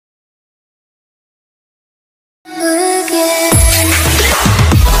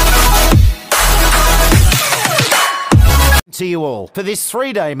to you all for this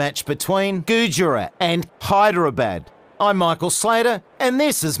three-day match between Gujarat and Hyderabad. I'm Michael Slater, and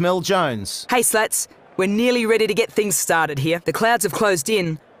this is Mel Jones. Hey Slats, we're nearly ready to get things started here. The clouds have closed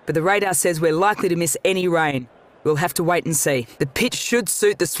in, but the radar says we're likely to miss any rain. We'll have to wait and see. The pitch should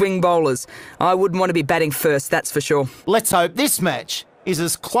suit the swing bowlers. I wouldn't want to be batting first, that's for sure. Let's hope this match is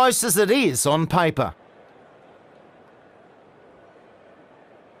as close as it is on paper.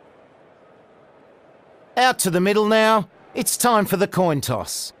 Out to the middle now. It's time for the coin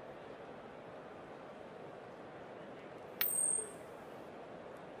toss.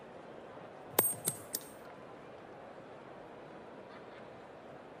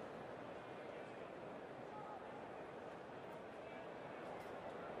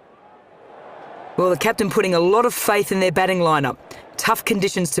 Well, the captain putting a lot of faith in their batting lineup. Tough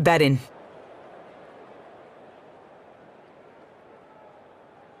conditions to bat in.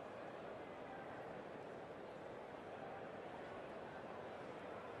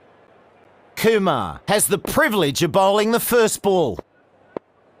 Kumar has the privilege of bowling the first ball.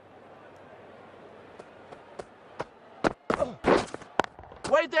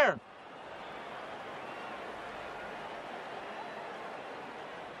 Wait there!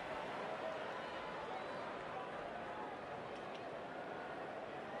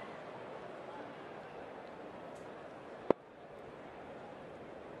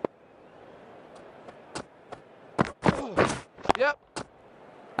 Yep.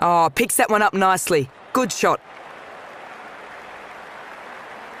 Oh, picks that one up nicely. Good shot.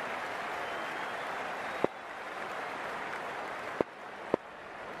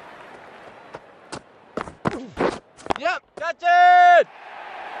 Yep, catch it!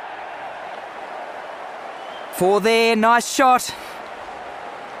 Four there, nice shot.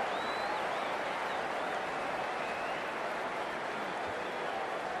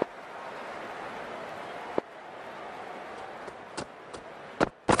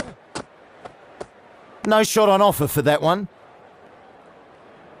 No shot on offer for that one.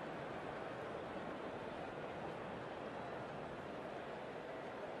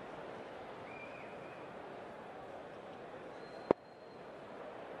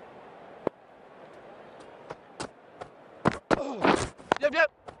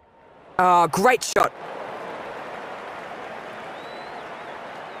 Yep. Oh, great shot.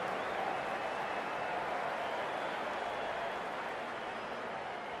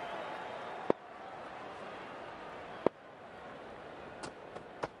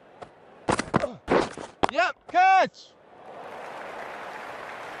 Yep, catch!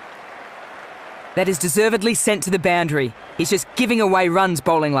 That is deservedly sent to the boundary. He's just giving away runs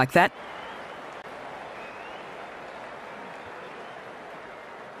bowling like that.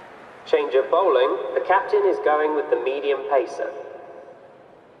 Change of bowling. The captain is going with the medium pacer.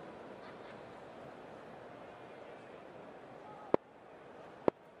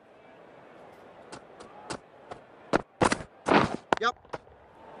 Yep.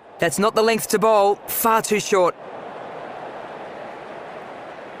 That's not the length to bowl. Far too short.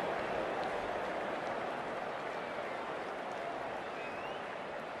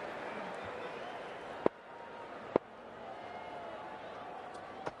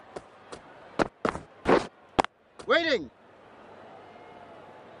 Waiting!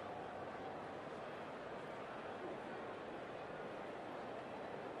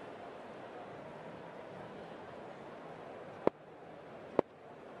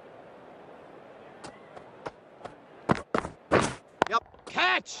 Yep,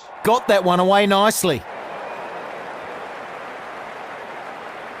 catch! Got that one away nicely.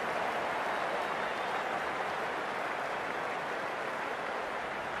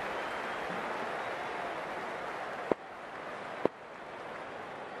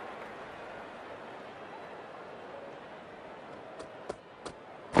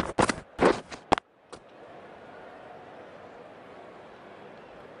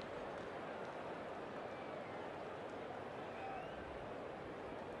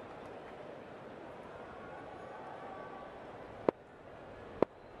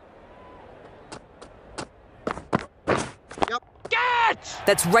 Yep, catch!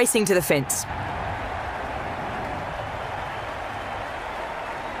 That's racing to the fence.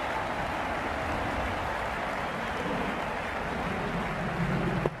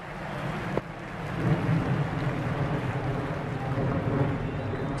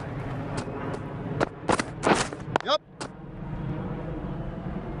 Yep.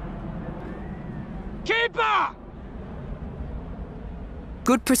 Keeper!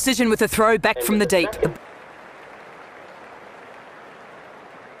 Good precision with a throw back from the deep.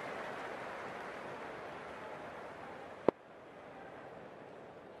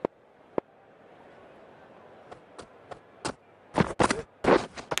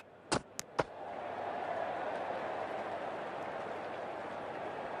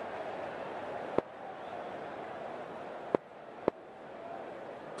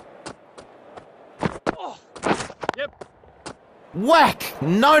 Whack!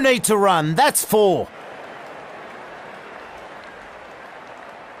 No need to run, that's 4.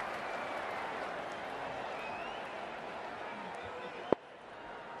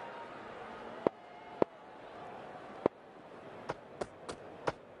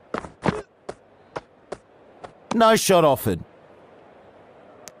 No shot offered.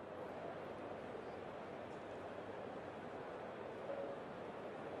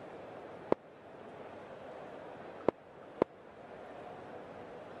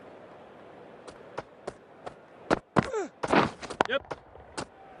 Yep.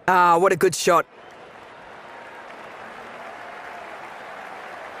 Ah, what a good shot.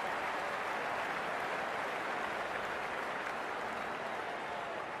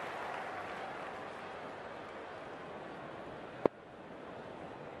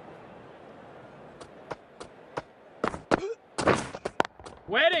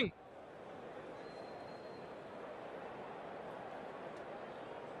 Waiting.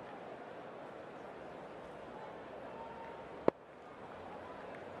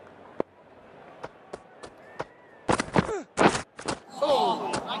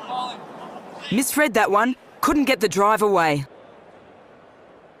 Misread that one. Couldn't get the drive away.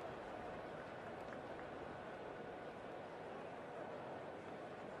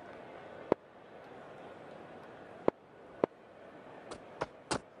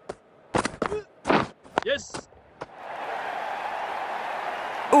 Yes.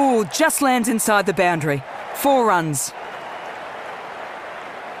 Ooh, just lands inside the boundary. 4 runs.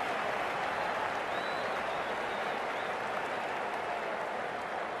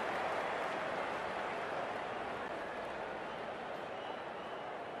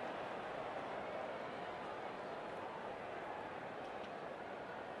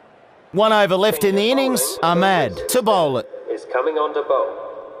 One over left in the innings. Ahmad to bowl it. Is coming on to bowl.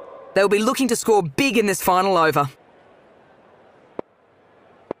 They'll be looking to score big in this final over.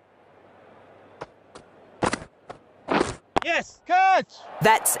 Yes. Catch.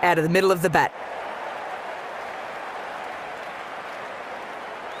 That's out of the middle of the bat.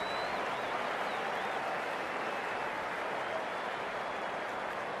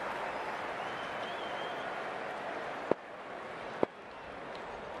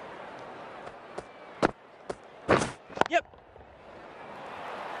 Yep.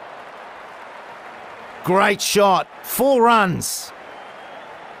 Great shot. 4 runs.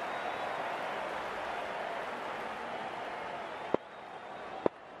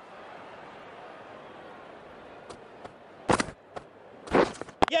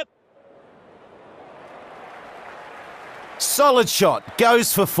 Yep. Solid shot.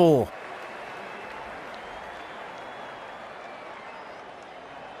 Goes for 4.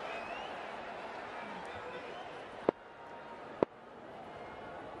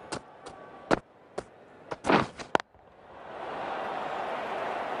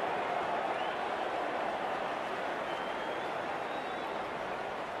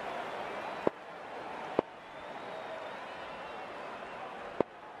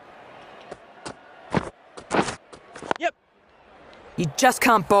 Yep. You just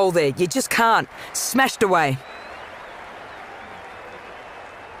can't bowl there. You just can't. Smashed away.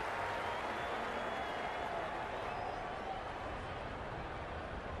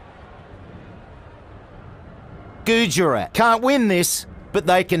 Gujarat can't win this, but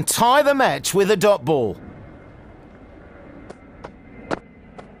they can tie the match with a dot ball.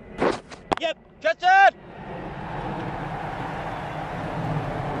 Yep. Catch it.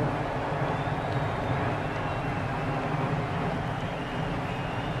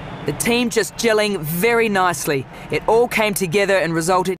 The team just gelling very nicely. It all came together and resulted